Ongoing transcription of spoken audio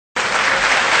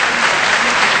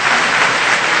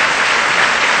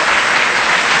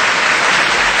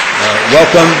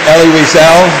welcome Elie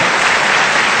Wiesel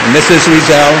and Mrs.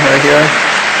 Wiesel right here.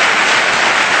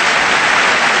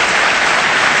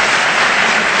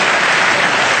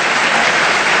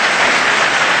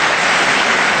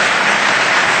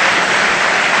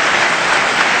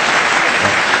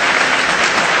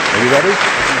 Are you ready?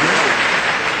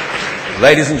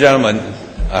 Ladies and gentlemen,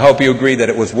 I hope you agree that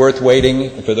it was worth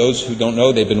waiting. For those who don't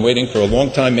know, they've been waiting for a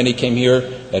long time. Many came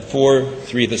here at 4,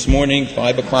 3 this morning,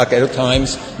 5 o'clock at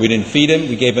times. We didn't feed them.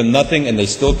 We gave them nothing, and they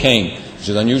still came, which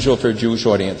is unusual for a Jewish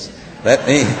audience. Let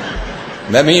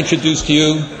me introduce to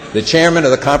you the chairman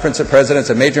of the Conference of Presidents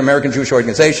of Major American Jewish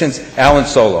Organizations, Alan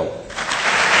Solow.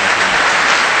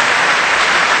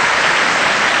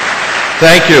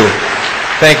 Thank you.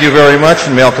 Thank you very much,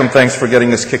 and Malcolm, thanks for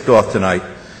getting us kicked off tonight.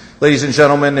 Ladies and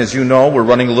gentlemen, as you know, we're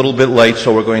running a little bit late,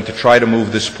 so we're going to try to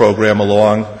move this program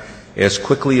along as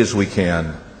quickly as we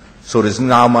can. So it is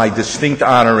now my distinct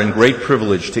honor and great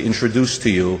privilege to introduce to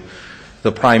you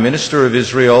the Prime Minister of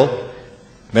Israel,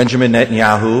 Benjamin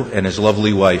Netanyahu, and his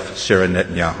lovely wife, Sarah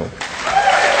Netanyahu.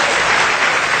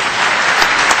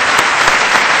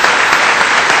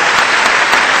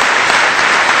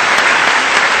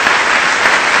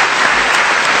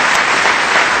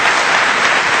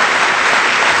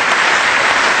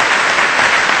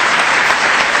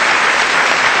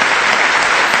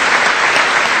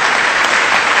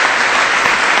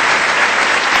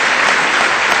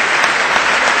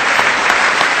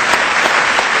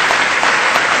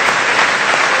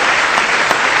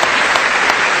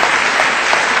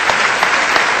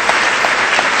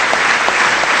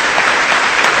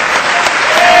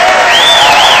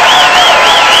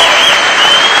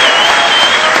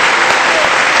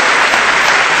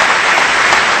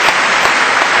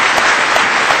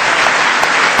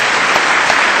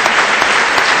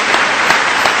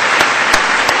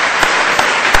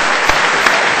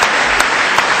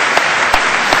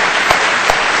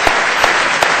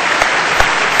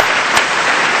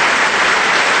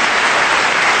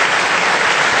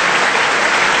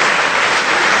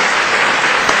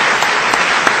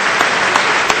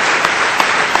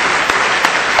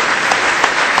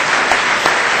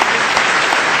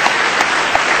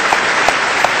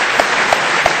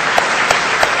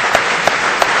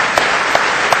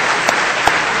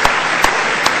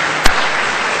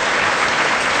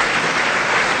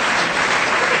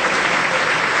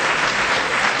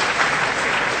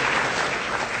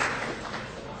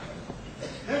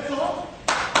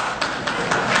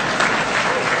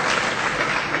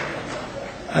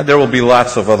 There will be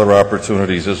lots of other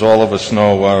opportunities. As all of us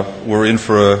know, we're in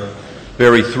for a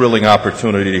very thrilling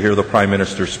opportunity to hear the Prime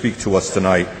Minister speak to us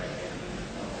tonight.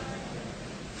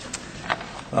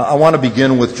 I want to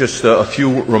begin with just a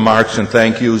few remarks and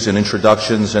thank yous and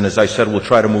introductions, and as I said, we'll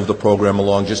try to move the program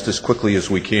along just as quickly as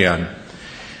we can.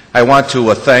 I want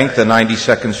to thank the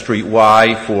 92nd Street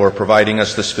Y for providing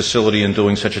us this facility and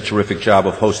doing such a terrific job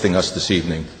of hosting us this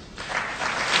evening.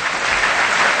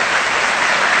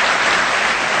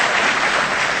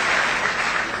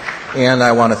 And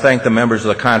I want to thank the members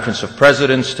of the Conference of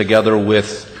Presidents, together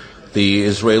with the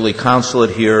Israeli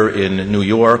consulate here in New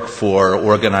York, for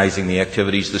organizing the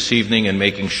activities this evening and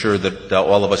making sure that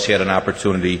all of us had an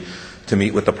opportunity to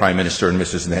meet with the Prime Minister and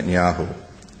Mrs. Netanyahu.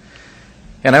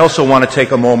 And I also want to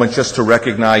take a moment just to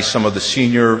recognize some of the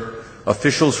senior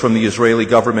officials from the Israeli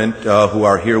government who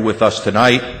are here with us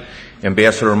tonight.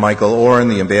 Ambassador Michael Oren,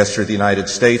 the Ambassador of the United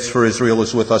States for Israel,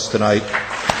 is with us tonight.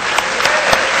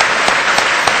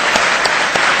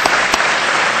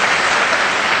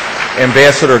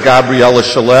 Ambassador Gabriela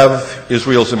Shalev,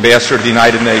 Israel's Ambassador to the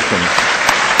United Nations.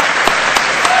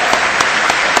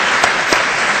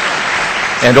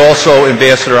 And also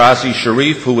Ambassador Azi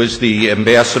Sharif, who is the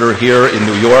ambassador here in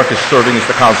New York, is serving as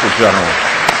the Consul General.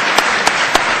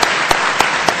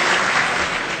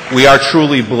 We are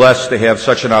truly blessed to have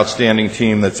such an outstanding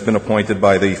team that's been appointed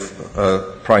by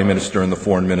the Prime Minister and the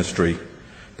Foreign Ministry.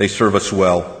 They serve us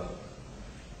well.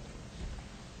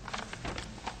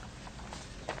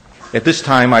 At this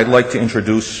time, I'd like to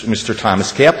introduce Mr.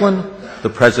 Thomas Kaplan, the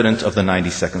President of the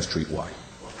 92nd Street Y.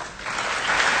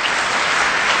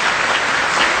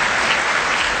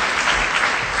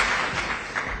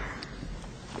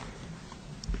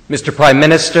 Mr. Prime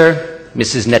Minister,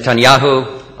 Mrs.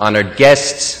 Netanyahu, honored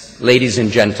guests, ladies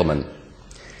and gentlemen.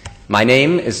 My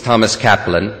name is Thomas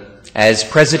Kaplan. As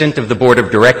President of the Board of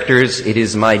Directors, it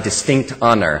is my distinct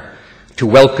honor to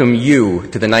welcome you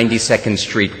to the 92nd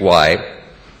Street Y,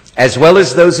 as well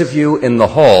as those of you in the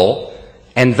hall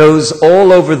and those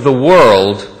all over the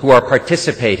world who are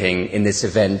participating in this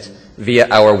event via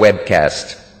our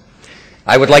webcast.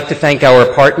 I would like to thank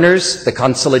our partners, the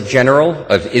Consulate General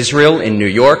of Israel in New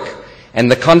York and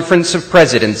the Conference of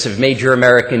Presidents of major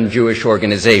American Jewish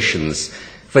organizations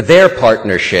for their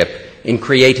partnership in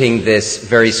creating this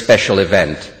very special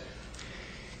event.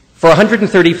 For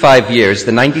 135 years,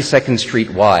 the 92nd Street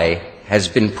Y has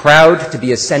been proud to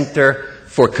be a center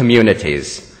for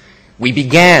communities. We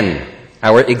began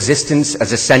our existence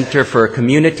as a center for a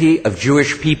community of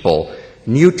Jewish people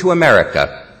new to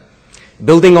America.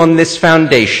 Building on this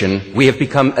foundation, we have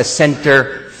become a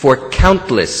center for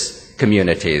countless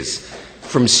communities,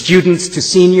 from students to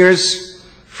seniors,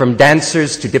 from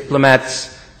dancers to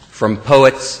diplomats, from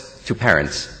poets to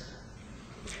parents.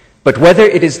 But whether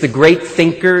it is the great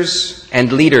thinkers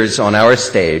and leaders on our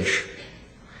stage,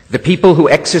 the people who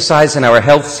exercise in our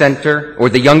health center, or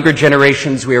the younger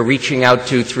generations we are reaching out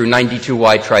to through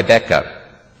 92Y Tribeca,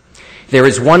 there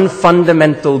is one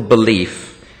fundamental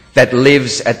belief that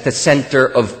lives at the center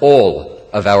of all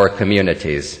of our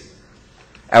communities: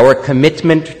 our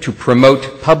commitment to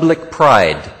promote public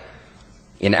pride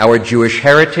in our Jewish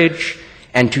heritage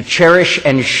and to cherish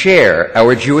and share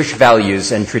our Jewish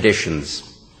values and traditions.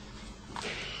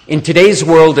 In today's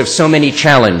world of so many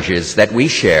challenges that we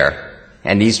share,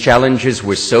 and these challenges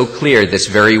were so clear this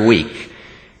very week,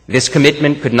 this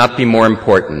commitment could not be more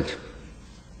important.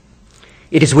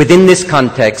 It is within this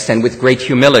context and with great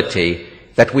humility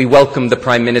that we welcome the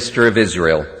Prime Minister of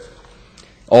Israel.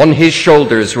 On his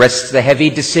shoulders rests the heavy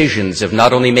decisions of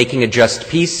not only making a just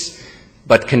peace,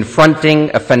 but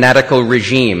confronting a fanatical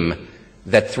regime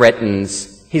that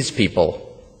threatens his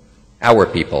people, our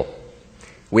people.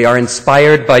 We are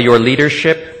inspired by your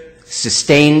leadership,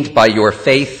 sustained by your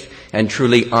faith, and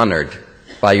truly honored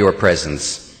by your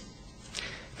presence.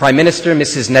 Prime Minister,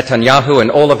 Mrs. Netanyahu, and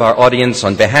all of our audience,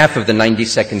 on behalf of the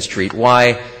 92nd Street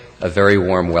Y, a very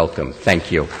warm welcome.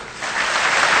 Thank you.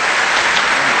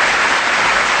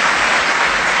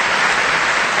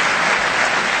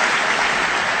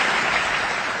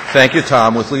 Thank you,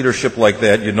 Tom. With leadership like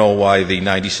that, you know why the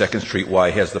 92nd Street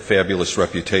Y has the fabulous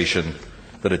reputation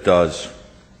that it does.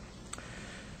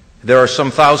 There are some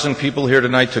 1,000 people here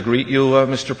tonight to greet you,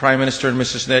 Mr. Prime Minister and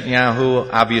Mrs. Netanyahu.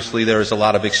 Obviously, there is a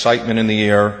lot of excitement in the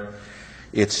air.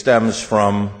 It stems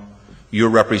from your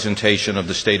representation of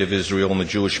the State of Israel and the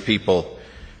Jewish people.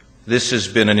 This has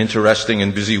been an interesting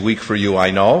and busy week for you,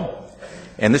 I know.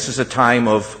 And this is a time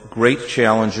of great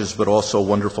challenges, but also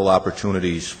wonderful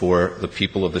opportunities for the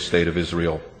people of the State of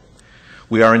Israel.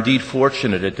 We are indeed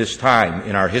fortunate at this time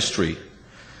in our history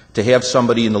to have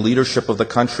somebody in the leadership of the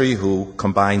country who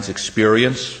combines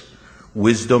experience,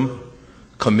 wisdom,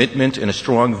 commitment, and a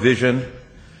strong vision,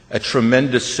 a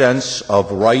tremendous sense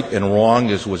of right and wrong,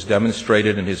 as was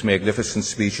demonstrated in his magnificent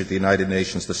speech at the United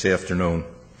Nations this afternoon.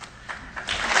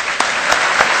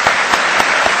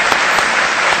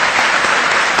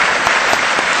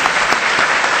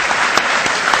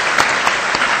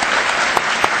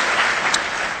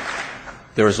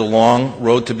 There is a long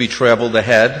road to be traveled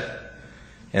ahead,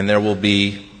 and there will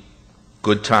be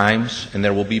good times and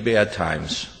there will be bad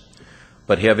times.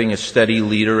 But having a steady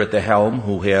leader at the helm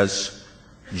who has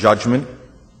judgment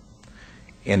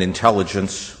and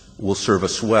intelligence will serve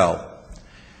us well.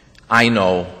 I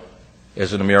know,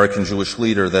 as an American Jewish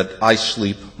leader, that I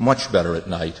sleep much better at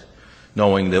night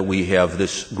knowing that we have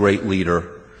this great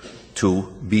leader to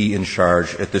be in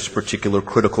charge at this particular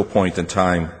critical point in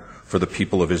time for the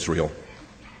people of Israel.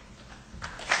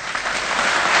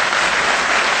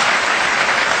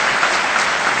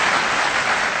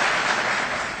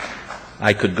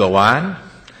 I could go on,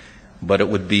 but it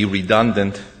would be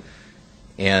redundant,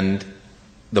 and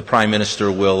the Prime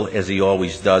Minister will, as he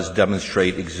always does,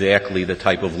 demonstrate exactly the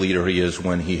type of leader he is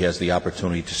when he has the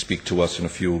opportunity to speak to us in a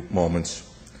few moments.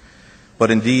 But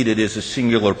indeed, it is a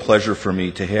singular pleasure for me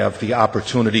to have the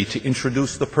opportunity to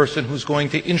introduce the person who's going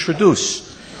to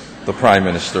introduce the Prime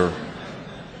Minister.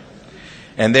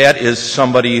 And that is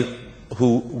somebody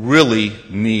who really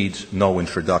needs no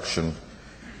introduction,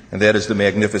 and that is the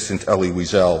magnificent Elie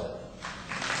Wiesel.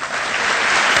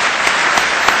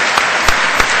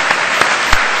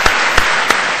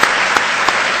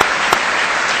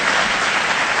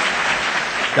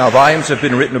 Now, volumes have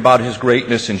been written about his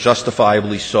greatness, and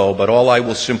justifiably so, but all I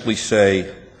will simply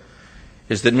say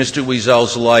is that Mr.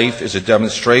 Wiesel's life is a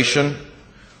demonstration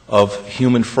of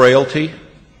human frailty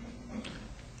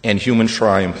and human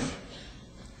triumph.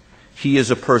 He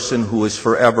is a person who has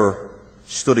forever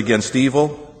stood against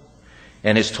evil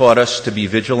and has taught us to be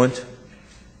vigilant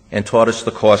and taught us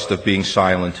the cost of being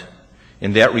silent.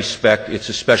 In that respect, it's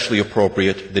especially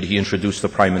appropriate that he introduce the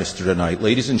Prime Minister tonight.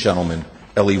 Ladies and gentlemen,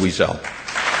 Elie Wiesel.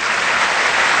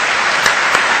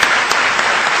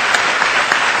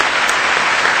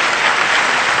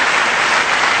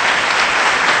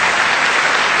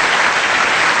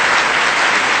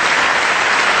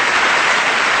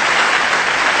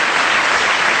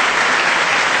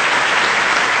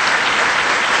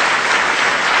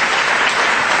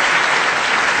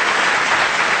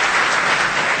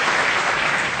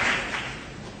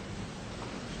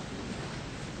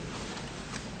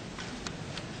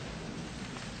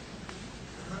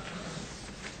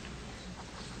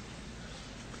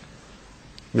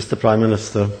 Mr. Prime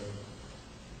Minister,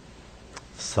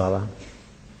 Sarah,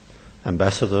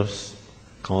 ambassadors,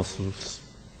 consuls,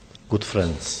 good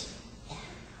friends.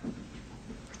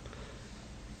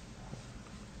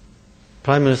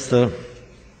 Prime Minister,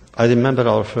 I remember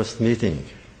our first meeting.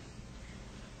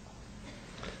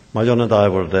 Marion and I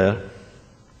were there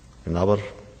in our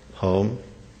home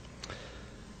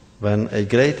when a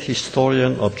great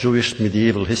historian of Jewish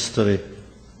medieval history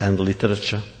and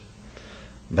literature,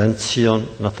 Ben-Zion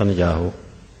Netanyahu,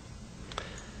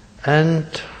 and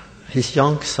his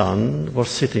young son were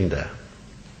sitting there.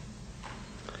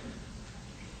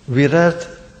 We read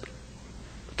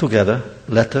together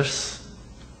letters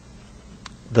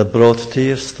that brought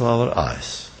tears to our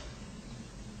eyes.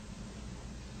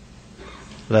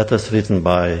 Letters written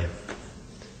by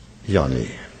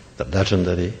Yoni, the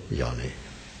legendary Yoni.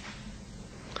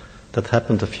 That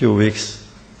happened a few weeks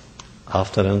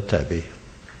after Entebbe.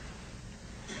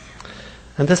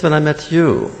 And that's when I met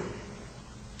you,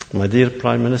 my dear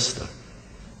Prime Minister.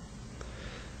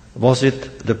 Was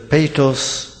it the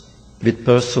pathos with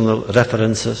personal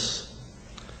references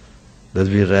that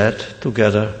we read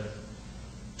together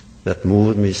that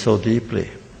moved me so deeply?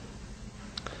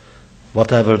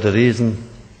 Whatever the reason,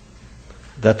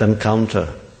 that encounter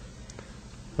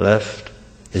left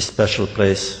a special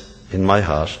place in my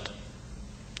heart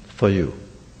for you.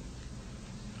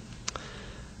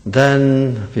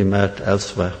 Then we met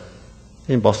elsewhere,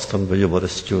 in Boston, where you were a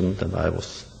student and I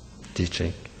was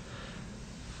teaching.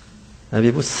 And we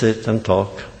would sit and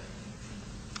talk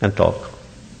and talk.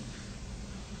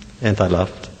 And I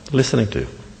loved listening to you.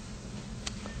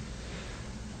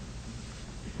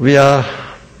 We are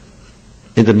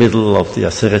in the middle of the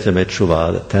Aseret Yemei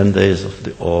Teshuvah, the 10 days of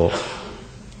the awe.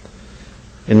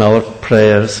 In our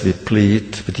prayers we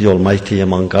plead with the Almighty,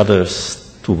 among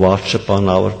others, to watch upon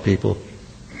our people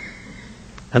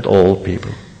and all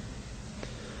people.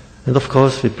 And of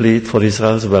course we plead for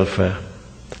Israel's welfare.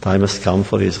 The time has come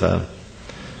for Israel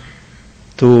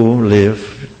to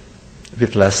live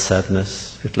with less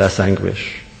sadness, with less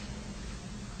anguish,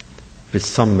 with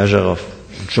some measure of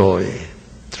joy,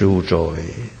 true joy,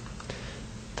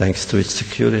 thanks to its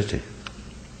security.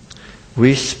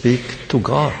 We speak to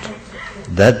God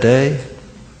that day.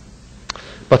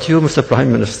 But you, Mr.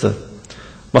 Prime Minister,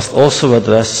 must also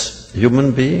address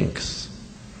human beings,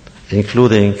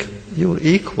 including your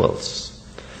equals.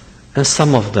 And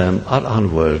some of them are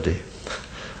unworthy,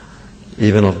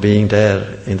 even of being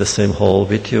there in the same hall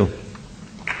with you.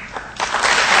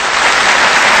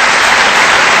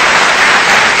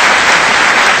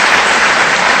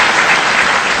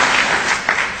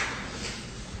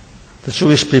 The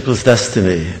Jewish people's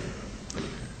destiny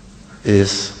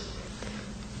is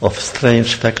of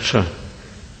strange facture.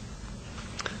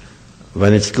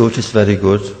 When it's good, it's very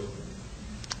good.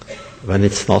 When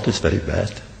it's not, it's very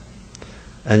bad.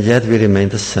 And yet we remain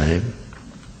the same.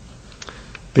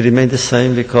 We remain the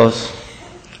same because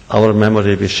our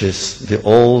memory, which is the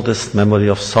oldest memory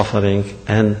of suffering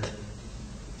and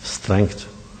strength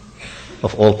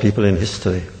of all people in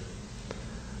history.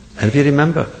 And we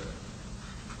remember.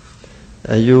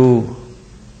 And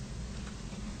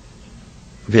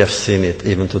we have seen it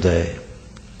even today.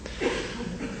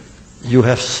 You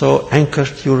have so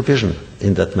anchored your vision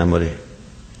in that memory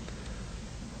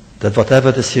that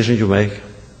whatever decision you make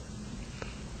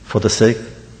for the sake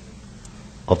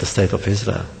of the state of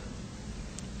Israel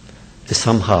is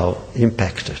somehow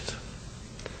impacted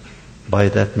by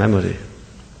that memory.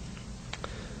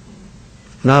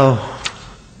 Now,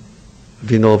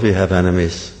 we know we have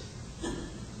enemies.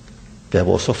 We have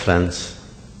also friends.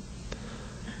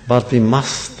 But we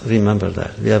must remember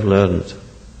that. We have learned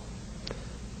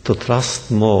to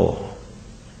trust more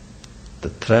the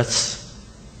threats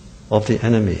of the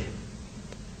enemy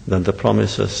than the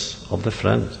promises of the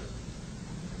friend.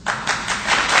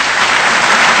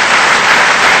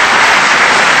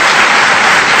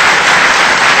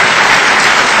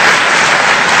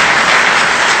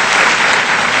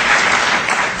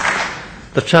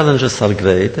 The challenges are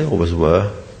great, they always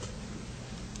were.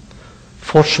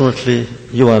 Fortunately,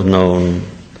 you are known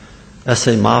as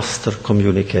a master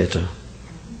communicator.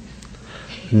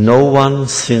 No one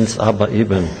since Abba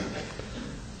Ibn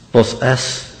was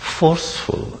as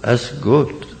forceful, as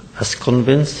good, as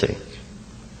convincing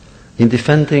in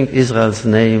defending Israel's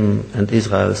name and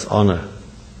Israel's honor,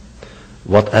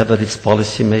 whatever its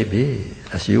policy may be,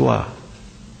 as you are.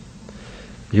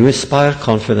 You inspire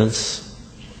confidence,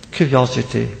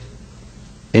 curiosity,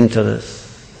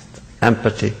 interest,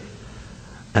 empathy,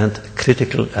 and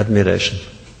critical admiration.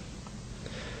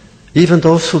 Even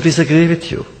those who disagree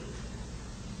with you,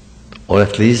 or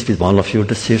at least with one of your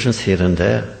decisions here and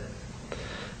there,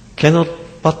 cannot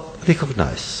but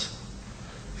recognize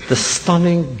the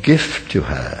stunning gift you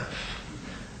have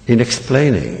in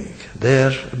explaining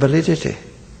their validity.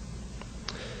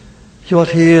 You are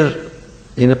here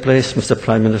in a place, Mr.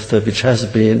 Prime Minister, which has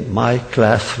been my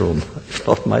classroom, if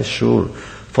not my shul,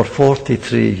 for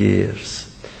 43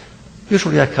 years.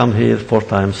 Usually I come here 4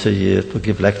 times a year to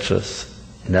give lectures,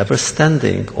 never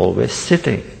standing, always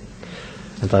sitting.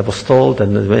 And I was told that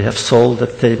they may have sold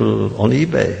that table on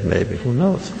eBay, maybe, who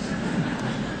knows.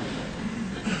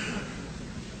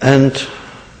 And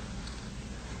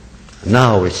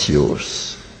now it's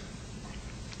yours.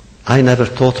 I never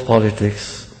taught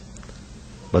politics,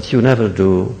 but you never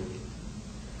do,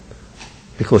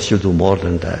 because you do more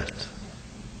than that.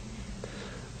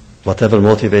 Whatever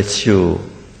motivates you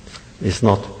is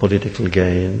not political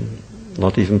gain,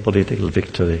 not even political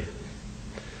victory,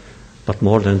 but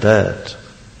more than that,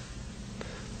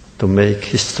 to make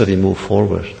history move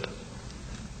forward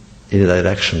in a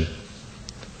direction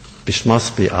which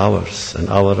must be ours and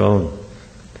our own.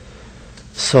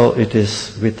 So it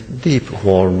is with deep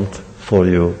warmth for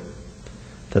you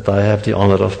that I have the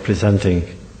honor of presenting,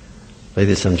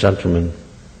 ladies and gentlemen,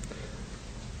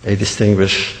 a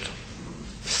distinguished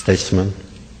statesman,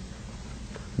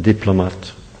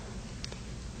 diplomat,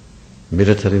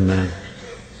 military man,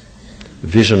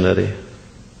 visionary,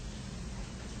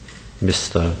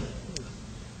 Mr.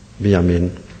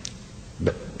 Benjamin,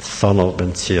 son of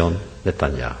Ben Zion,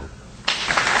 Netanyahu.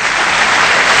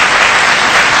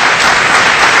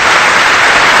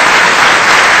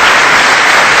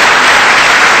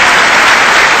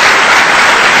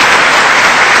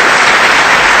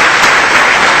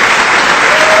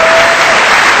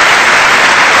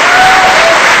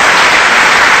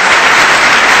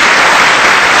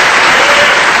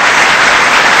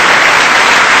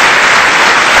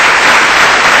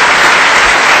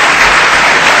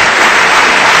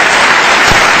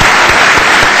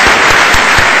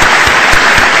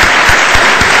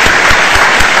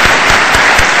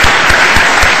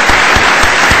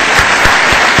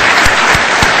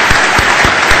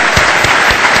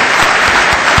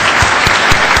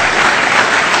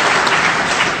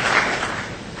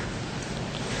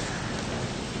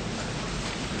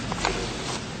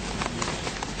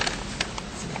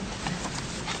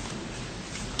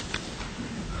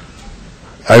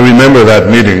 I remember that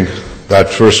meeting, that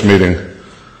first meeting,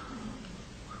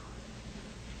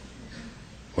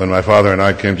 when my father and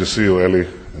I came to see you, Elie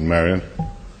and Marion.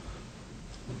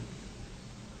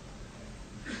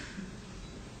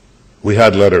 We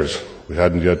had letters. We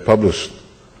hadn't yet published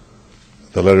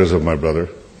the letters of my brother.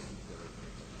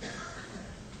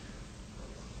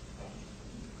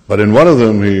 But in one of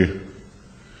them he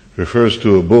refers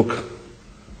to a book,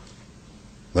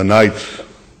 The Night,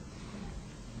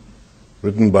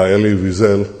 written by Elie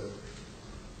Wiesel.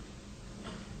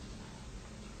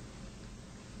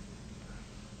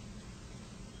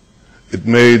 It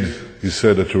made, he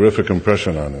said, a terrific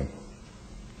impression on him.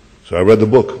 So I read the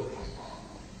book.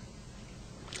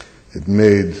 It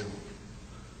made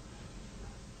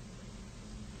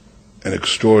an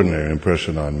extraordinary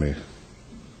impression on me.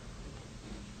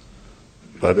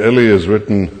 But Elie has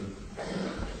written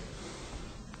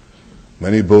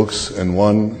many books, and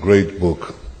one great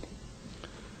book.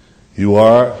 You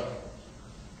are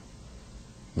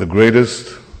the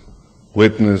greatest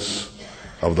witness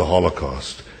of the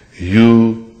Holocaust.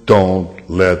 You don't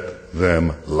let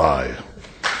them lie.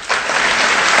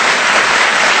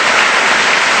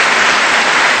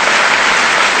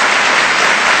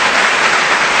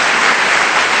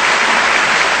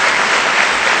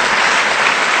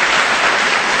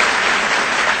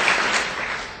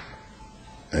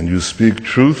 And you speak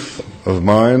truth of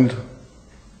mind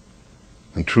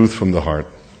and truth from the heart.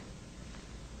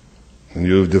 And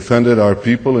you have defended our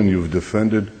people, and you've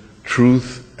defended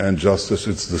truth and justice.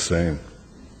 It's the same.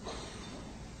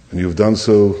 And you've done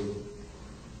so,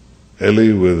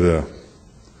 Elie, with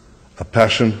a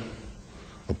passion,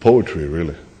 a poetry,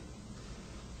 really.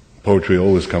 Poetry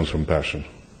always comes from passion.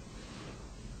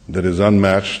 That is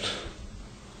unmatched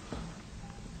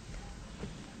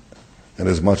and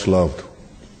is much loved.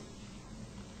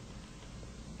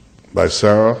 By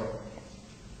Sarah,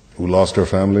 who lost her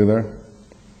family there.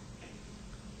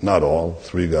 Not all,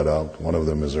 3 got out. One of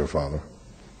them is her father.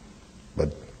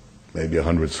 But maybe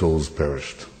 100 souls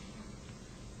perished.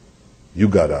 You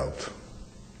got out.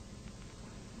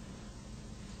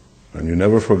 And you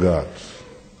never forgot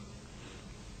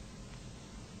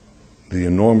the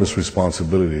enormous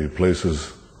responsibility it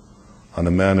places on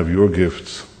a man of your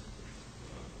gifts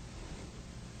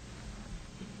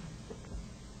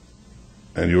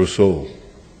and your soul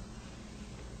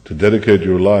to dedicate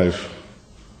your life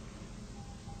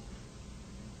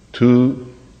to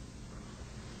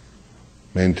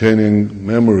maintaining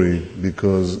memory,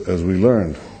 because, as we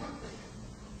learned,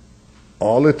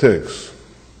 all it takes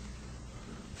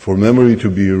for memory to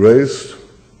be erased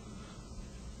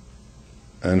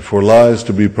and for lies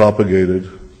to be propagated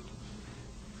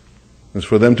is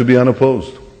for them to be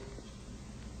unopposed.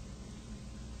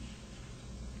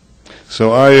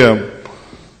 So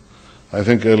I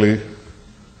think, Elie,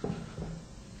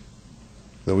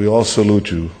 that we all salute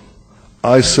you.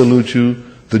 I salute you,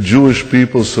 the Jewish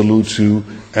people salute you,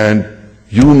 and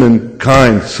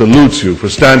humankind salutes you for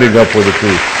standing up for the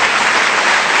truth.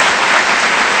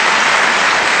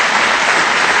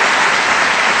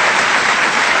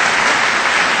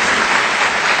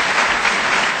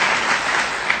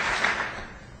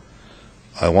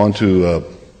 I want to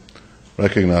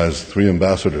recognize 3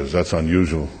 ambassadors. That's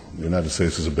unusual. The United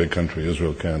States is a big country.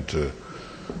 Israel can't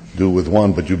do with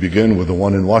one, but you begin with the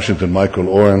one in Washington, Michael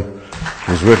Oren,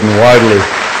 who's written widely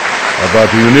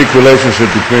about the unique relationship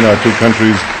between our 2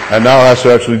 countries and now has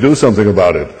to actually do something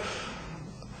about it.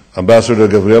 Ambassador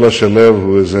Gabriela Shalev,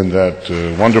 who is in that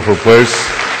wonderful place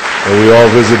that we all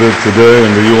visited today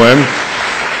in the UN,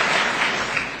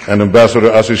 and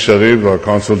Ambassador Asi Sharif, our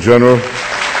Consul General.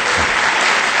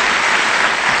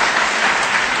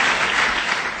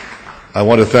 I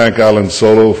want to thank Alan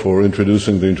Solow for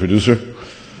introducing the introducer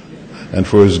and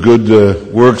for his good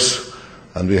works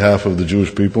on behalf of the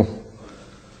Jewish people.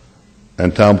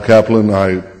 And Tom Kaplan,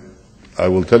 I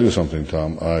will tell you something,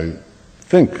 Tom. I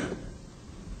think,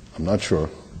 I'm not sure,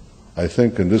 I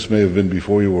think, and this may have been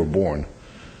before you were born,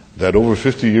 that over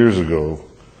 50 years ago,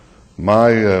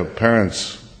 my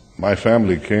parents, my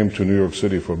family came to New York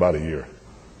City for about a year.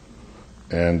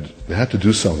 And they had to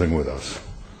do something with us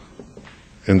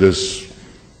in this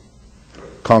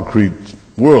concrete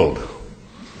world.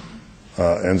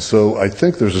 And so I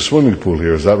think there's a swimming pool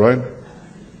here. Is that right?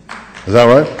 Is that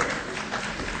right?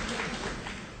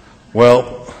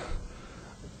 Well,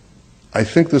 I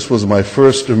think this was my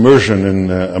first immersion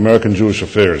in American Jewish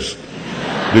affairs,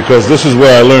 because this is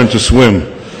where I learned to swim.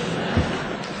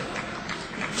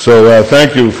 So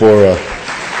thank you for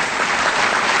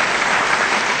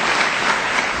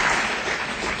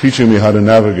teaching me how to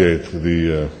navigate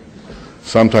the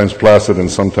sometimes placid and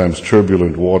sometimes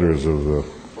turbulent waters of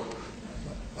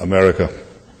America.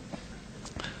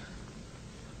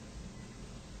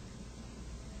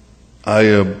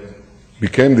 I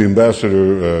became the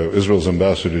ambassador, Israel's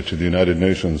ambassador to the United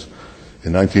Nations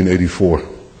in 1984.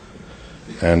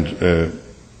 And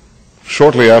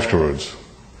shortly afterwards,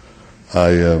 I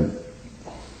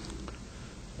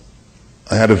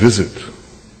had a visit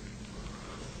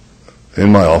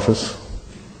in my office,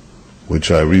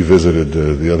 which I revisited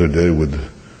the other day with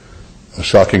a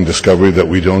shocking discovery that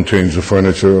we don't change the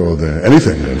furniture or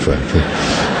anything, in fact.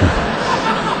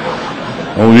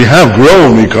 Well, we have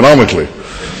grown economically.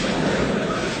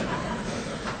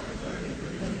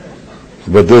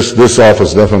 But this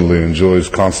office definitely enjoys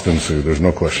constancy. There's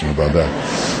no question about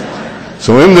that.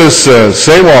 So in this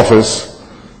same office,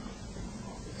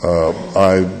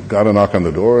 I got a knock on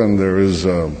the door, and there is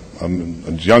a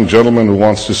young gentleman who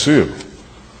wants to see you.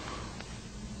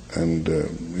 And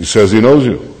he says he knows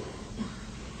you.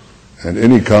 And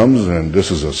in he comes, and this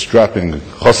is a strapping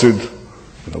chassid,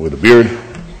 with a beard,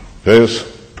 face.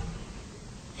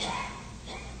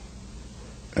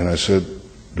 And I said,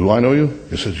 do I know you?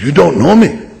 He said, you don't know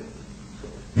me.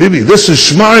 Bibi, this is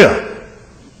Shmaya.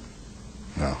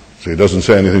 Now, so he doesn't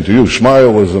say anything to you.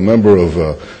 Shmaya was a member of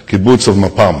kibbutz of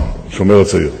Mapam, Shomer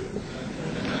Tzayir.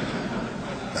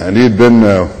 And he'd been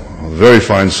a very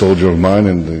fine soldier of mine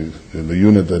in the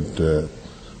unit that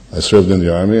I served in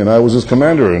the army, and I was his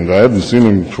commander, and I hadn't seen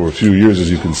him for a few years, as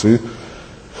you can see.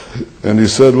 And he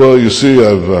said, well, you see,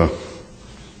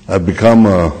 I've become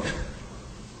a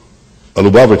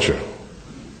Lubavitcher,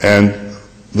 and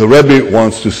the Rebbe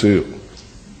wants to see you.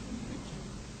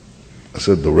 I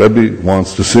said, the Rebbe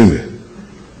wants to see me.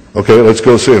 Okay, let's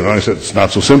go see him. And I said, it's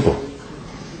not so simple.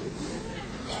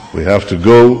 We have to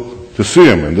go to see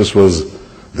him, and this was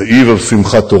the eve of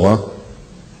Simchat Torah.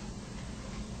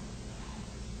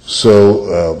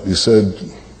 So he said,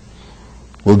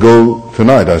 we'll go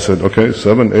tonight. I said, okay,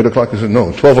 7, 8 o'clock. He said,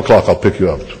 no, 12 o'clock I'll pick you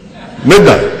up.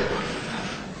 Midnight.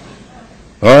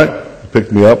 All right, he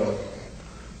picked me up.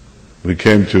 We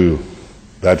came to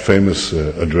that famous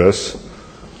address,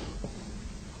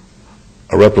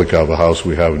 a replica of a house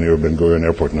we have near Ben Gurion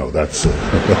Airport. No, that's...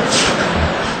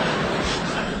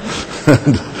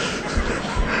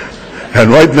 and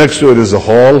right next to it is a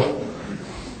hall.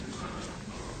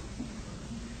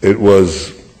 It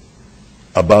was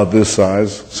about this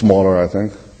size, smaller, I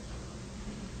think.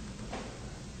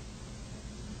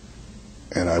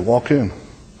 walk in.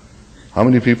 How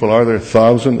many people are there?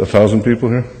 1,000 people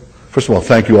here? First of all,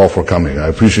 thank you all for coming. I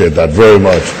appreciate that very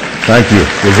much. Thank you.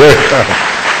 You're very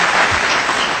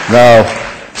Now,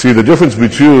 see, the difference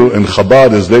between you and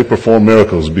Chabad is they perform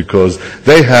miracles because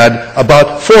they had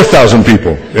about 4,000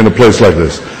 people in a place like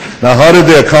this. Now, how did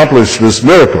they accomplish this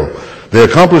miracle? They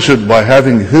accomplished it by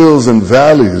having hills and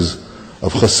valleys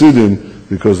of Hasidim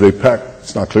because they packed,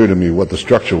 it's not clear to me what the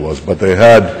structure was, but they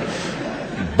had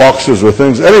boxes with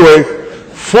things. Anyway,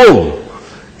 full.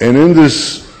 And in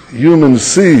this human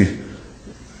sea,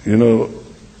 you know,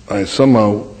 I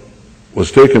somehow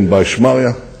was taken by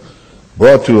Shmalia,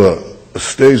 brought to a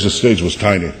stage. The stage was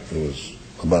tiny. It was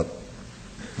about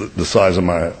the size of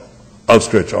my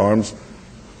outstretched arms.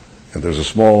 And there's a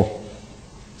small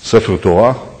Sefer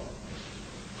Torah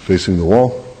facing the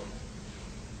wall.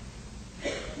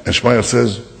 And Shmalia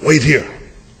says, wait here.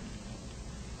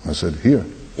 I said, here?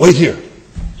 Wait here.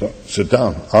 So, sit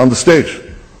down on the stage.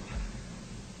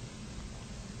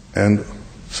 And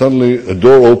suddenly a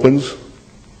door opens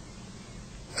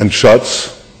and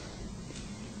shuts.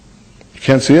 You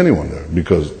can't see anyone there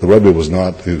because the Rebbe was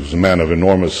he was a man of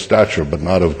enormous stature but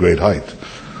not of great height.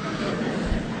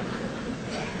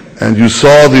 And you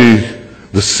saw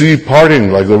the sea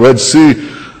parting like the Red Sea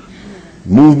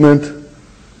movement,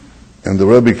 and the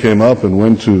Rebbe came up and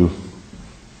went to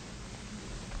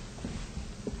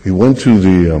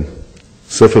the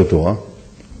Sefer Torah.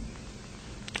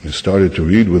 He started to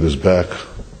read with his back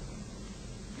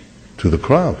to the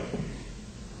crowd.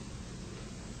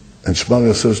 And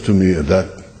Shmalia says to me at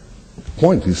that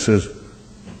point, he says,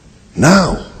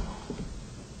 now.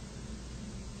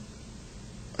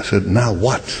 I said, now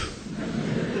what?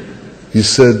 He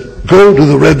said, go to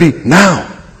the Rebbe now.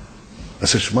 I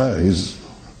said, Shmalia, he's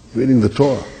reading the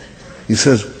Torah. He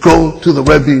says, go to the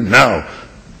Rebbe now.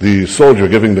 The soldier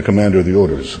giving the commander the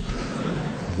orders.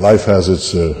 Life has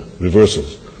its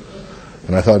reversals.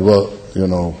 And I thought, well, you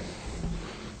know,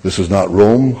 this is not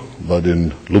Rome, but in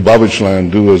Lubavitch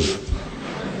land, do as.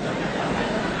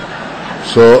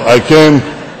 So I came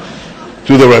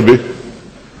to the Rebbe,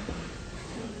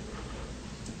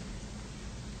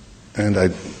 and I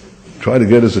try to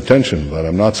get his attention, but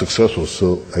I'm not successful,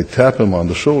 so I tap him on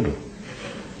the shoulder.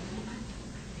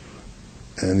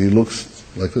 And he looks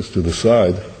like this to the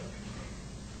side,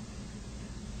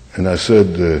 and I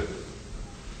said,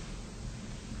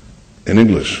 in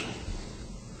English,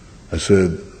 I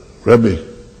said, Rebbe,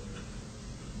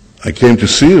 I came to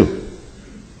see you.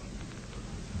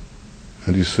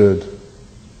 And he said,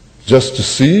 just to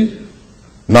see,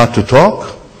 not to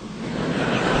talk?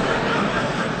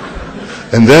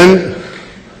 And then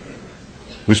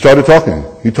we started talking.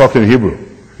 He talked in Hebrew.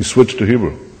 He switched to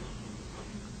Hebrew.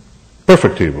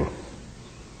 Perfect Hebrew.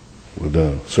 With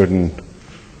a certain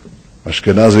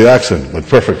Ashkenazi accent, but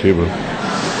perfect Hebrew.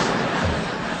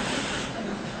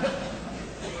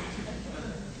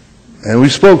 And we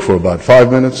spoke for about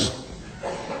 5 minutes,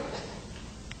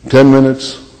 10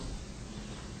 minutes,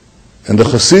 and the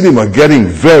Hasidim are getting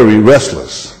very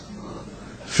restless.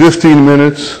 15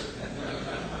 minutes,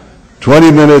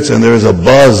 20 minutes, and there's a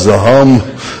buzz, a hum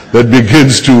that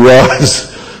begins to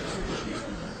rise.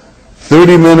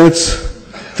 30 minutes,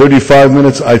 35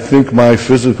 minutes, I think my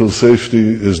physical safety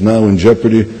is now in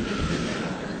jeopardy.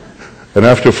 And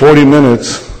after 40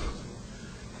 minutes,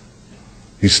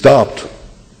 he stopped.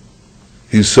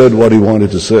 He said what he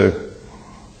wanted to say.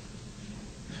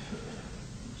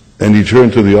 And he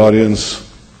turned to the audience,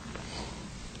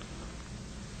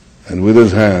 and with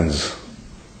his hands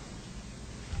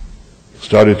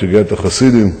started to get the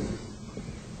Hasidim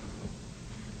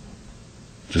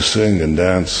to sing and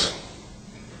dance.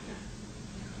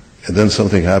 And then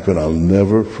something happened I'll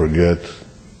never forget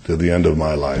to the end of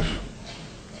my life.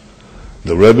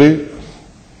 The Rebbe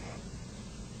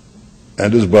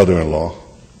and his brother-in-law,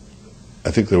 I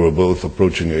think they were both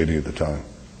approaching 80 at the time,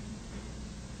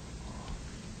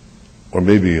 or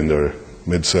maybe in their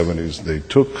mid-70s, they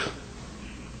took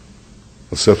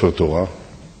the Sefer Torah,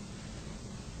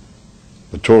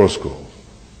 the Torah scroll,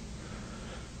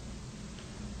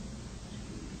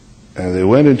 and they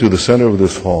went into the center of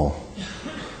this hall,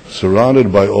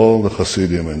 surrounded by all the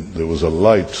Hasidim, and there was a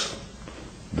light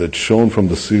that shone from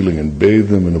the ceiling and bathed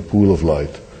them in a pool of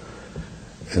light.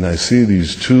 And I see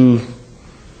these two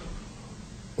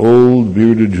old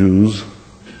bearded Jews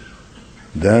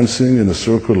dancing in a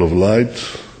circle of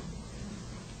light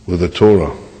with a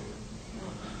Torah.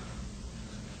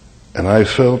 And I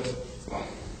felt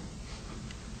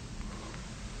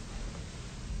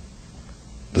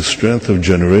the strength of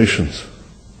generations,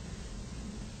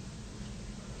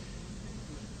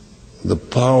 the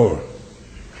power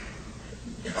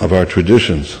of our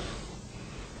traditions,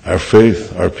 our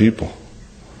faith, our people.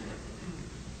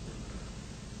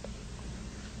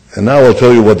 And now I'll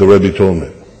tell you what the Rebbe told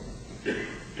me.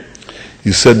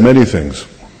 He said many things,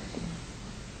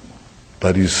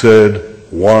 but he said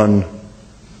one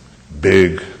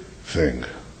big thing.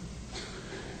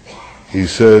 He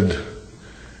said,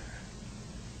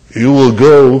 you will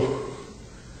go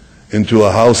into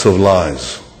a house of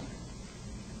lies.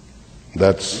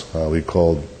 That's how he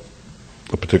called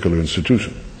a particular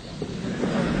institution.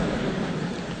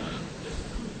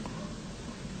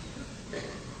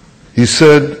 He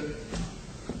said,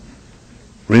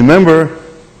 remember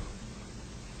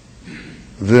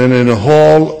that in a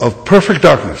hall of perfect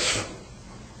darkness,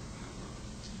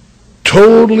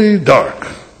 totally dark,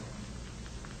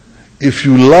 if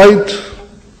you light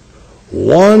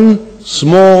one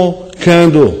small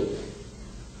candle,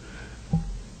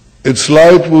 its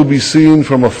light will be seen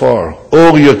from afar.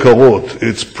 Or yakarot,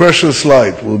 its precious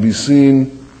light will be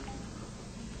seen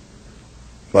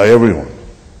by everyone.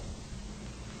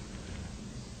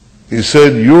 He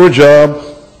said, your job,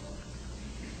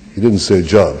 he didn't say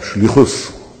job,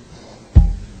 shlichus,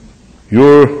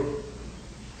 your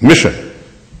mission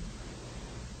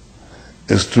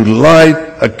is to light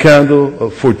a candle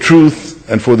for truth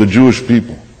and for the Jewish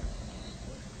people.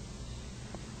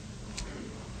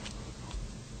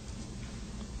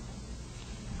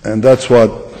 And that's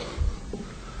what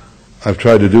I've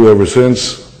tried to do ever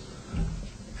since.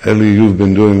 Elie, you've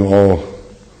been doing all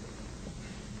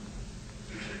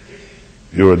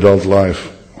your adult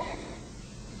life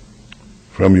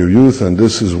from your youth, and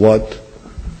this is what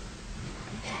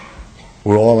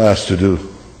we're all asked to do.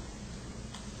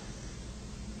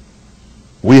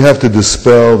 We have to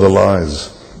dispel the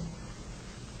lies.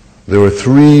 There are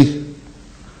three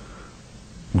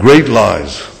great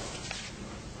lies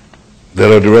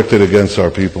that are directed against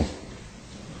our people.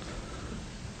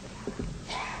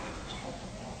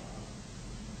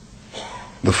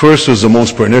 The first is the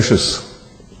most pernicious,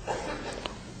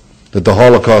 that the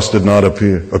Holocaust did not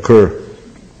occur.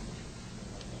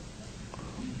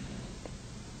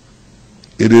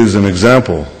 It is an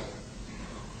example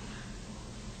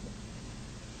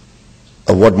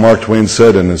of what Mark Twain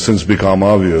said, and has since become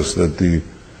obvious, that the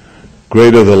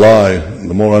greater the lie,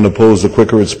 the more unopposed, the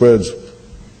quicker it spreads.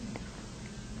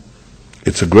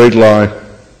 It's a great lie.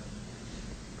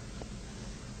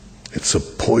 It's a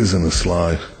poisonous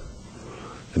lie,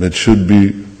 and it should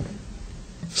be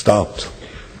stopped.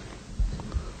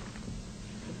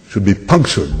 It should be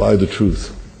punctured by the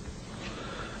truth.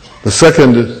 The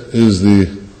second is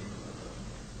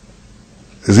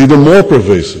even more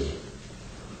pervasive,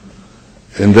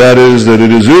 and that is that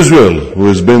it is Israel who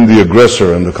has been the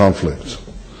aggressor in the conflict.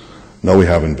 No, we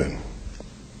haven't been.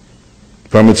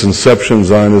 From its inception,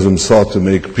 Zionism sought to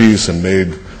make peace and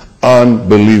made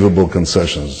unbelievable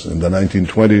concessions in the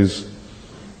 1920s,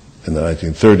 in the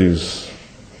 1930s,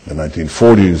 the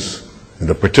 1940s, in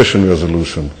the partition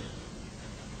resolution,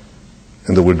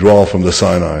 in the withdrawal from the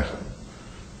Sinai,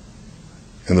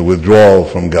 in the withdrawal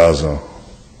from Gaza,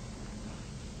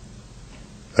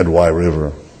 at Wye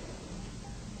River,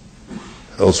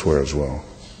 elsewhere as well.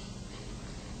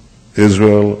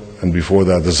 Israel, and before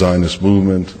that the Zionist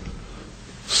movement,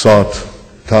 sought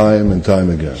time and time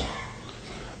again,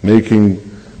 making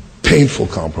painful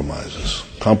compromises,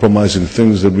 compromising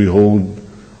things that we hold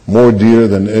more dear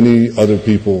than any other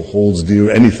people holds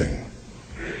dear anything.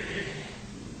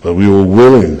 But we were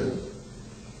willing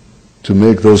to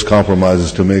make those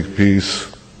compromises, to make peace.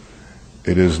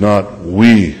 It is not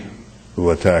we who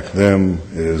attacked them,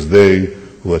 it is they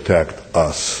who attacked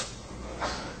us.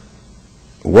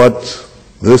 What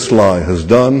this lie has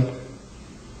done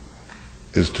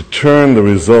is to turn the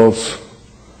results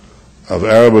of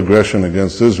Arab aggression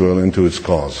against Israel into its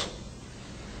cause.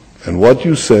 And what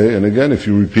you say, and again, if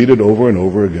you repeat it over and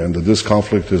over again, that this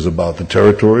conflict is about the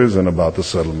territories and about the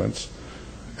settlements,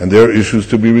 and there are issues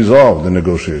to be resolved in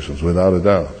negotiations, without a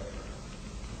doubt.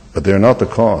 But they're not the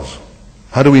cause.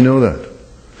 How do we know that?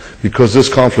 Because this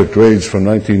conflict raged from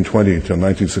 1920 till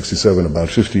 1967, about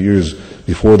 50 years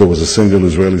before there was a single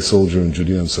Israeli soldier in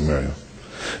Judea and Samaria.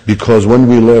 Because when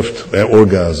we left, or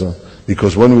Gaza,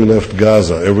 because when we left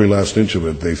Gaza, every last inch of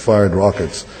it, they fired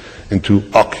rockets into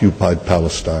occupied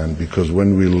Palestine. Because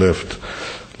when we left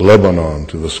Lebanon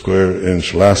to the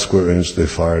last square inch, they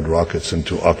fired rockets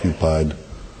into occupied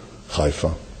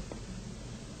Haifa.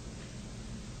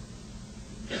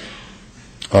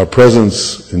 Our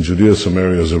presence in Judea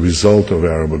Samaria is a result of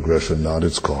Arab aggression, not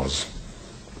its cause.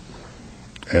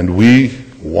 And we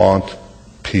want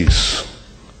peace.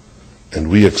 And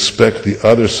we expect the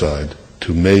other side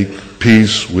to make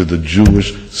peace with the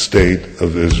Jewish state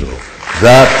of Israel.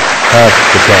 That has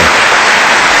to come.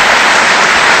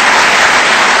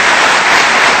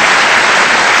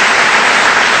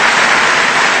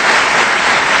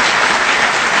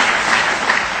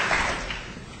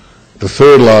 The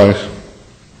third lie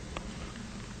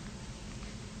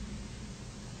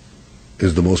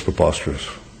is the most preposterous.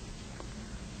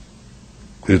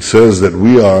 It says that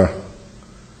we are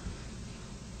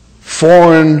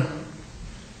foreign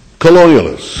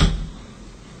colonialists.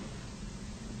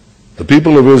 The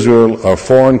people of Israel are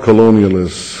foreign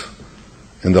colonialists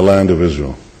in the land of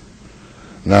Israel.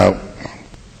 Now,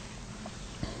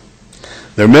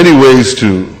 there are many ways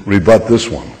to rebut this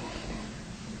one.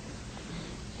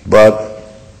 But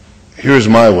here's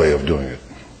my way of doing it.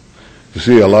 You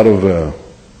see, a lot of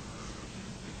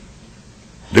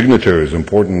dignitaries,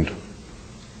 important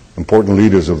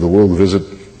leaders of the world visit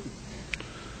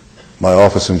my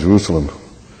office in Jerusalem.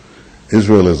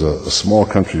 Israel is a small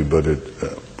country, but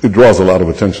it draws a lot of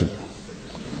attention.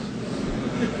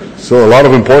 So a lot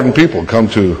of important people come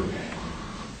to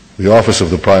the office of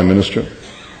the Prime Minister,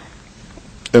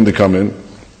 and they come in.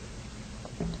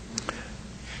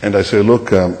 And I say,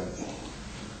 look,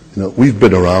 we've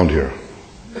been around here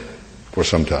for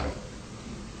some time.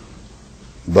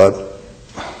 But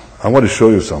I want to show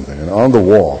you something. And on the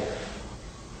wall,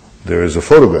 there is a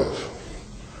photograph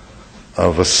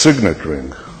of a signet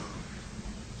ring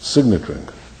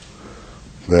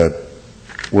that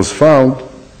was found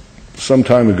some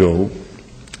time ago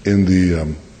in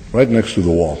the right next to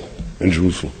the wall in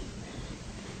Jerusalem.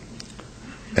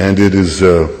 And it is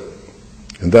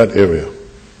in that area.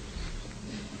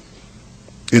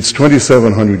 It's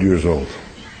 2,700 years old.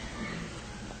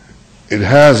 It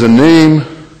has a name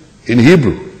in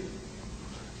Hebrew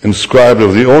inscribed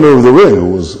of the owner of the ring,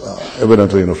 who was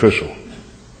evidently an official.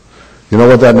 You know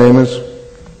what that name is?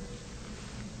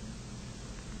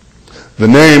 The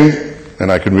name,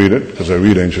 and I can read it because I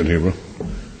read ancient Hebrew,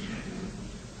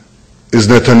 is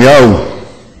Netanyahu.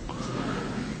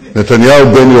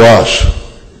 Netanyahu ben Yoash.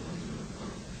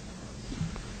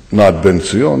 Not Ben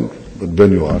Zion, but Ben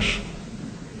Yoash.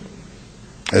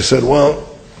 I said,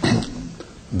 well,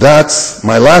 that's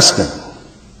my last name.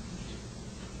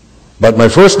 But my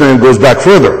first name goes back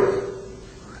further.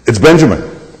 It's Benjamin.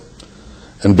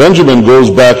 And Benjamin goes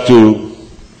back to,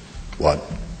 what,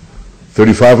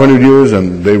 3,500 years,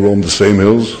 and they roamed the same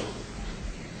hills.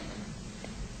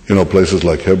 You know, places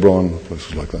like Hebron,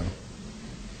 places like that.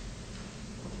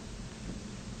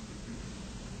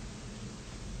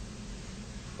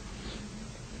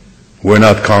 We're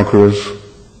not conquerors.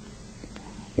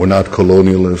 We're not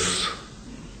colonialists.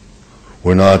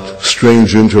 We're not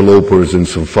strange interlopers in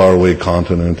some faraway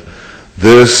continent.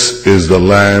 This is the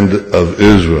land of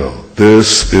Israel.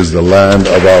 This is the land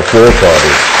of our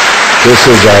forefathers. This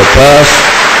is our past,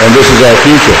 and this is our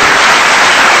future.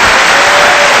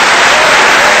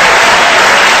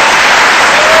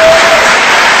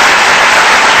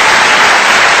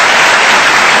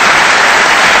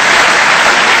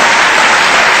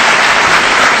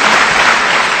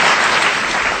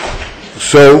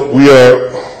 So we are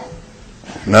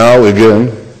now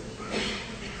again,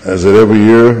 as at every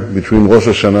year, between Rosh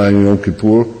Hashanah and Yom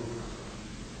Kippur,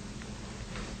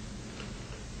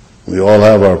 we all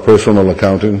have our personal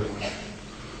accounting.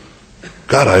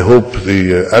 God, I hope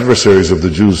the adversaries of the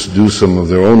Jews do some of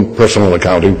their own personal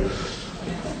accounting.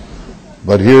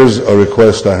 But here's a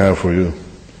request I have for you.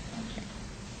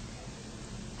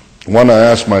 One I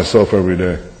ask myself every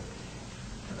day,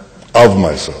 of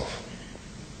myself.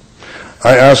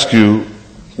 I ask you,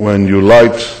 when you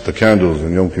light the candles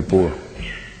in Yom Kippur,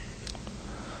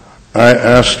 I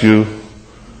ask you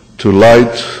to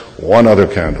light one other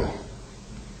candle.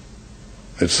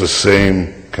 It's the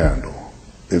same candle.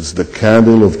 It's the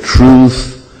candle of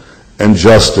truth and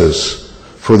justice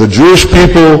for the Jewish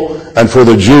people and for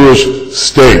the Jewish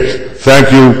state.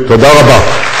 Thank you. Toda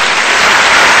rabah.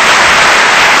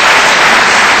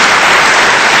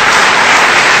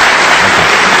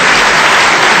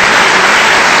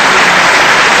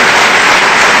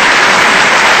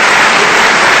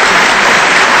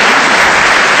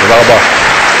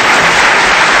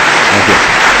 Thank you.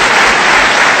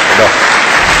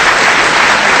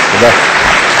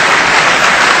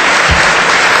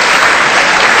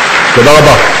 Toda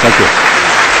rabah. Thank you.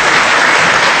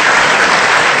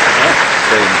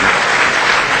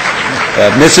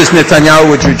 Mrs. Netanyahu,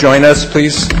 would you join us,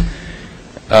 please?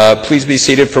 Please be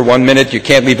seated for 1 minute. You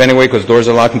can't leave anyway because doors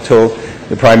are locked until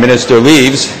the Prime Minister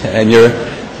leaves, and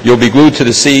you'll be glued to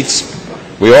the seats.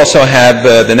 We also have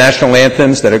the national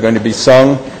anthems that are going to be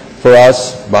sung for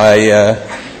us by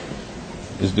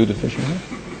Is Duda Fisher here?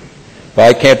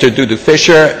 By Cantor Duda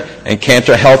Fisher and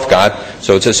Cantor Helfgott.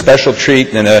 So it's a special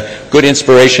treat and a good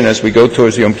inspiration as we go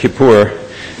towards Yom Kippur.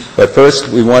 But first,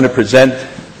 we want to present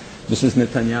Mrs.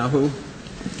 Netanyahu.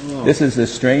 Oh. This is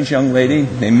this strange young lady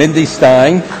named Mindy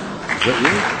Stein. Is that you?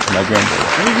 My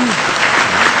granddaughter.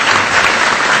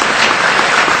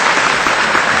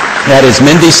 That is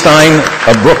Mindy Stein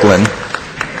of Brooklyn,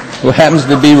 who happens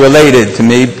to be related to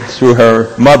me through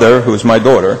her mother, who is my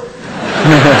daughter.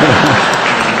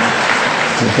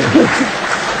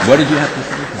 What did you have to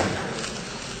say?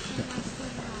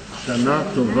 Shana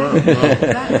Tova.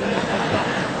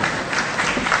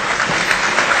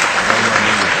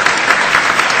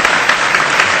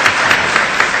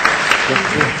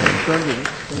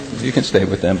 You can stay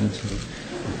with them.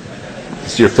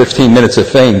 It's your 15 minutes of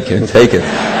fame. You can take it.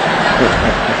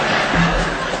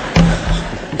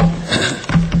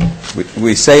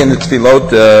 We say in the tefillot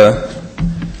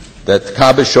that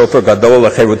Kabbalah shofar gadol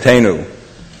lecherutenu,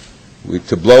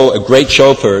 to blow a great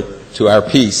shofar to our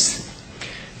peace.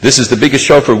 This is the biggest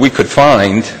shofar we could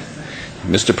find,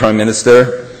 Mr. Prime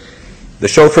Minister. The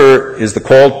shofar is the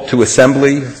call to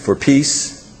assembly for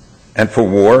peace and for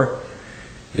war.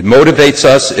 It motivates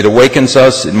us, it awakens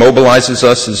us, it mobilizes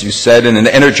us, as you said, and it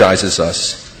energizes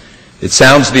us. It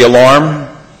sounds the alarm,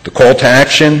 the call to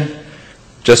action,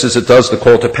 just as it does the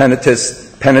call to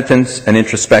penitence and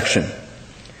introspection.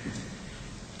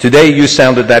 Today you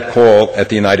sounded that call at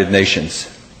the United Nations.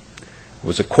 It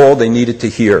was a call they needed to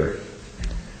hear.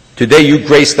 Today you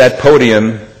graced that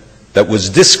podium that was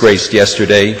disgraced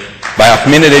yesterday by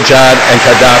Ahmadinejad and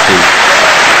Gaddafi.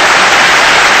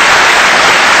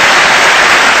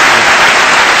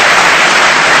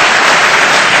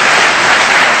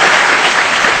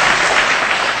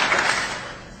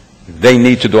 They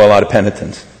need to do a lot of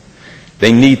penitence.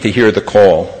 They need to hear the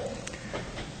call.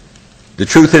 The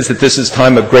truth is that this is a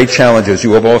time of great challenges,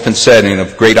 you have often said, and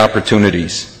of great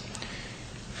opportunities.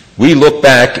 We look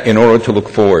back in order to look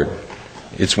forward.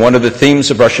 It's one of the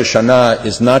themes of Rosh Hashanah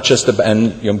is not just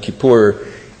and Yom Kippur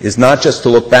is not just to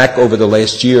look back over the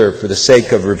last year for the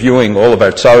sake of reviewing all of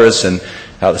our tzaras and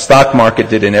how the stock market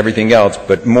did and everything else,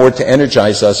 but more to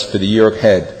energize us for the year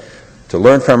ahead, to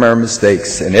learn from our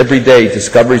mistakes. And every day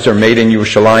discoveries are made in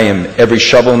Yerushalayim. Every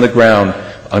shovel in the ground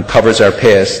uncovers our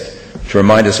past to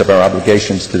remind us of our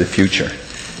obligations to the future.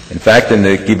 In fact, in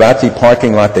the Givati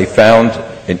parking lot, they found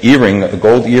an earring, a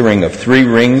gold earring of 3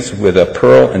 rings with a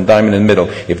pearl and diamond in the middle.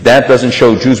 If that doesn't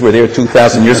show Jews were there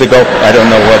 2,000 years ago, I don't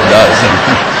know what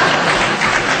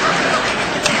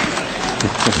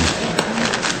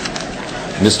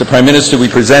does. Mr. Prime Minister, we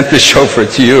present this shofar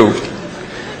to you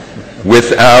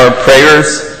with our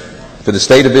prayers for the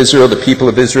state of Israel, the people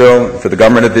of Israel, for the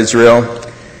government of Israel.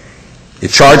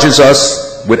 It charges us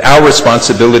with our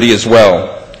responsibility as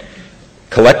well,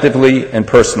 collectively and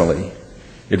personally.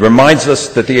 It reminds us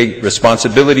that the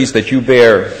responsibilities that you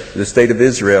bear for the state of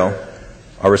Israel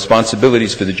are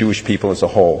responsibilities for the Jewish people as a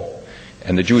whole.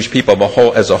 And the Jewish people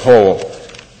as a whole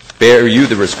bear you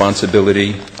the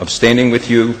responsibility of standing with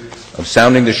you, of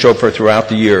sounding the shofar throughout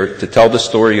the year, to tell the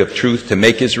story of truth, to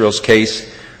make Israel's case,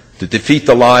 to defeat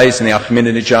the lies and the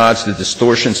Ahmadinejad's, the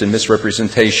distortions and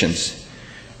misrepresentations.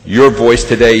 Your voice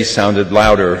today sounded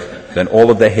louder than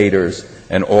all of the haters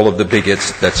and all of the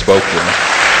bigots that spoke there.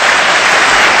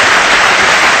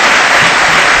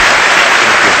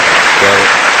 So,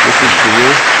 this is for you.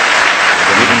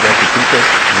 The living that you keep it.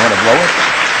 You want to blow it?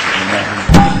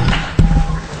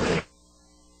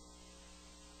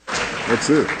 That's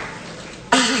it.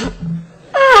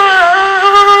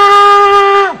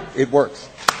 It works.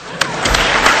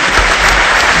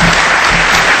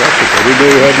 I didn't know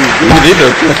you had these You did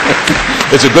it.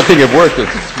 It's a good thing it worked.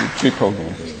 It's a treat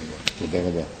program.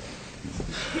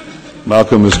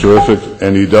 Malcolm is terrific,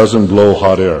 and he doesn't blow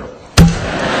hot air.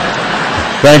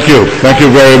 Thank you. Thank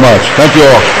you very much. Thank you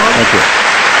all. Thank you.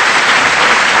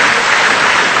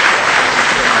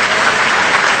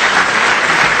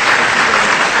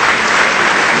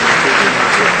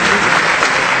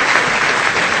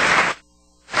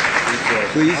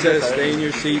 Please stay in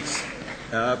your seats.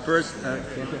 First, can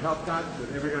you help God?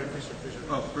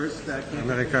 Oh, first,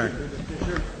 American.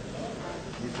 Fisher.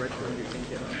 He's right from you. Can you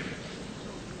get up?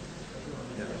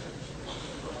 Yeah.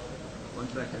 1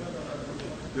 second.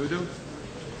 Dudu?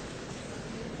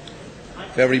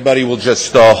 If everybody will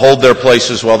just hold their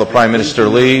places while the Prime Minister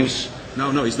leaves.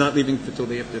 No, he's not leaving until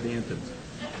after the anthem.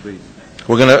 Please.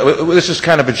 This is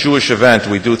kind of a Jewish event.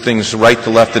 We do things right to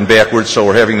left and backwards, so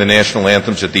we're having the national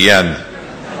anthems at the end.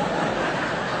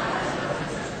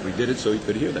 We did it so you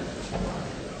could hear that.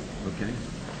 Okay.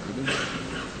 You're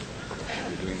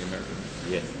doing the American?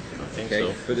 Yes. Okay. Okay.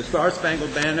 so. For the Star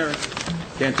Spangled Banner,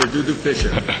 Cantor Dudu Fisher.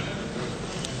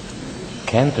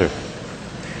 Cantor.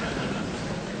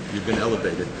 You've been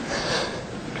elevated.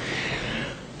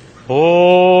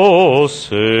 Oh,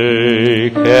 say,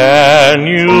 can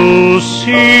you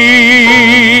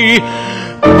see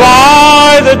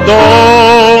by the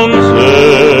dawn's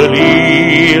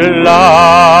early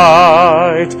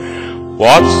light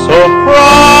what so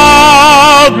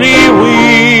proudly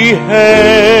we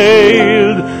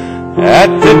hailed at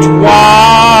the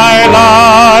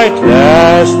twilight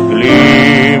last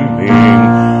gleaming,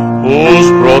 whose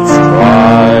broad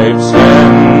stripes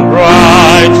and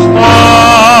bright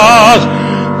stars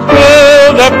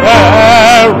through the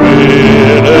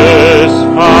perilous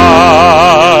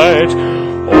fight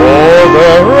o'er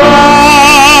the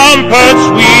ramparts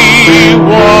we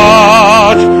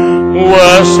watched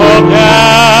were so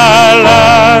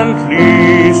gallantly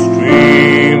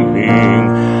streaming,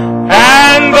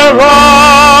 and the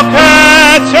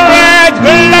rockets' red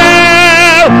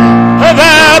glare,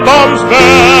 their bombs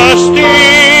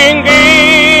bursting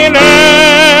in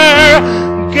air,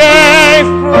 gave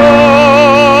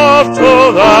proof to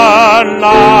the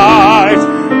night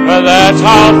that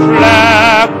our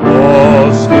flag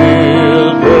was still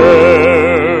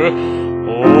there.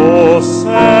 Oh,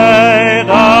 say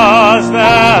does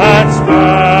that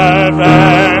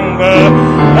star-spangled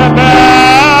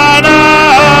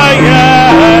banner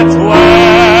yet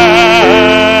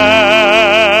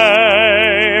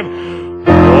wave?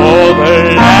 Oh, the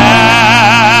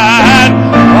land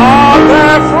of the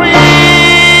free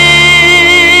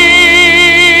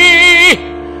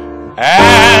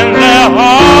and the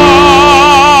home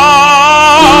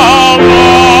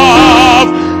of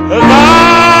the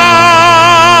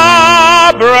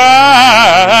brave.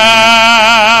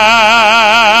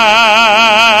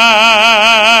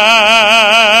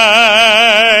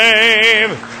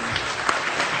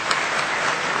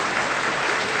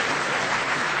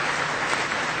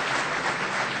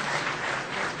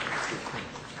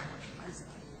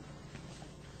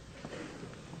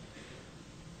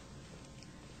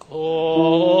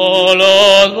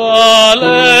 Kolod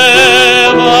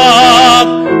valevav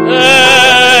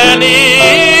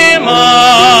enima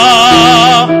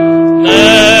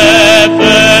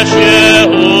nefesh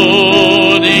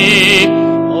Yehudi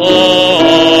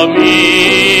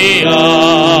omiyah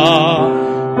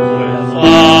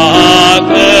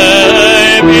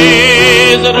Fatei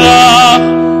Mizrach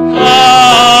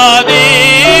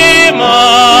kadima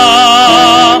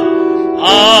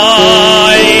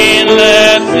Ein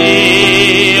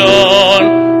lezion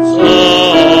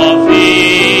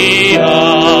Sophia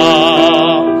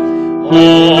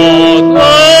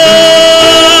Otava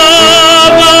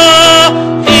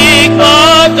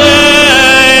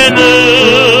tikvatenu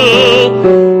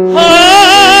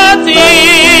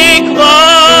Hatikva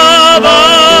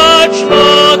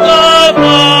bachnot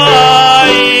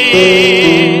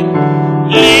avayim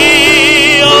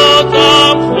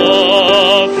Liotam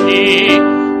chofshi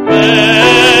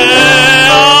be'artzenu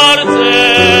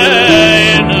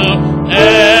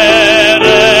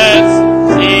Eretz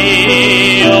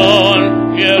Zion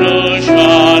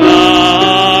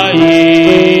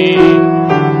Yerushalayim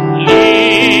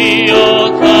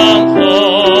Liotam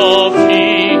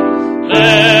chofshi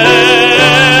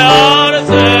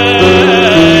be'artzenu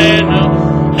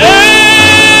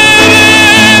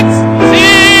Eretz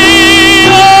Zion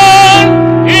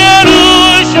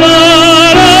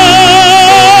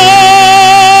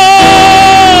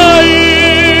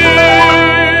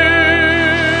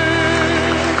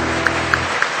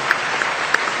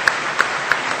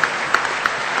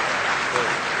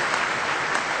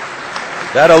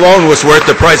That alone was worth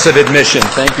the price of admission.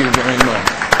 Thank you very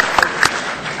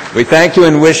much. We thank you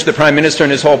and wish the Prime Minister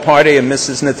and his whole party and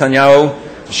Mrs. Netanyahu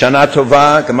Shana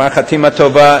Tova, Gemar Chatima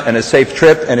Tova, and a safe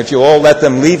trip. And if you all let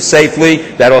them leave safely,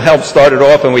 that'll help start it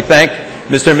off. And we thank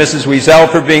Mr. and Mrs. Wiesel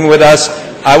for being with us.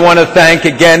 I want to thank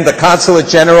again the Consulate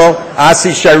General,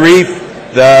 Asi Sharif,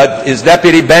 his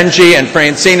deputy Benji, and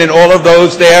Francine, and all of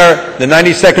those there, the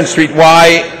 92nd Street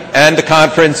Y, and the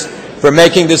conference for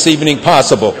making this evening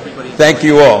possible. Thank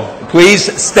you all.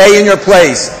 Please stay in your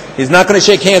place. He's not going to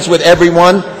shake hands with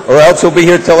everyone, or else he'll be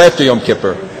here till after Yom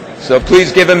Kippur. So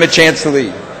please give him a chance to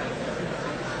leave.